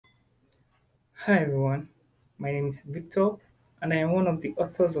Hi everyone, my name is Victor and I am one of the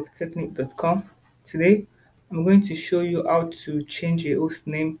authors of Technique.com. Today, I'm going to show you how to change a host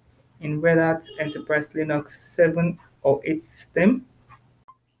name in Red Hat Enterprise Linux 7 or 8 system.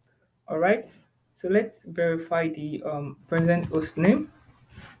 Alright, so let's verify the present host name.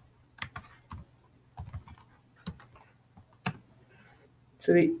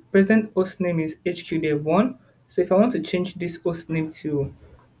 So the present host name is HQDev1. So if I want to change this host name to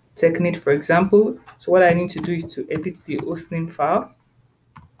Technique, for example, so what I need to do is to edit the hostname file.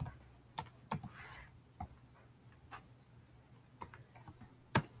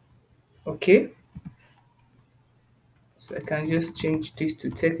 Okay, so I can just change this to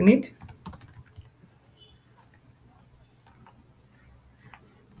Technique.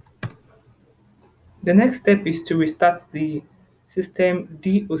 The next step is to restart the system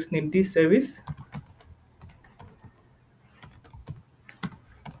hostname service.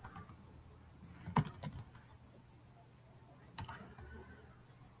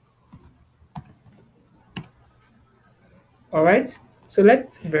 All right, so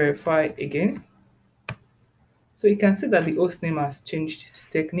let's verify again. So you can see that the hostname has changed to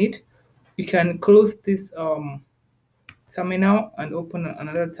Technique. You can close this terminal and open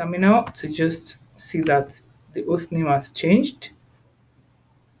another terminal to just see that the hostname has changed.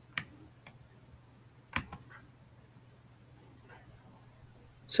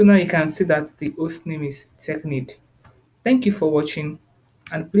 So now you can see that the hostname is Technique. Thank you for watching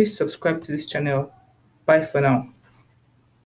and please subscribe to this channel. Bye for now.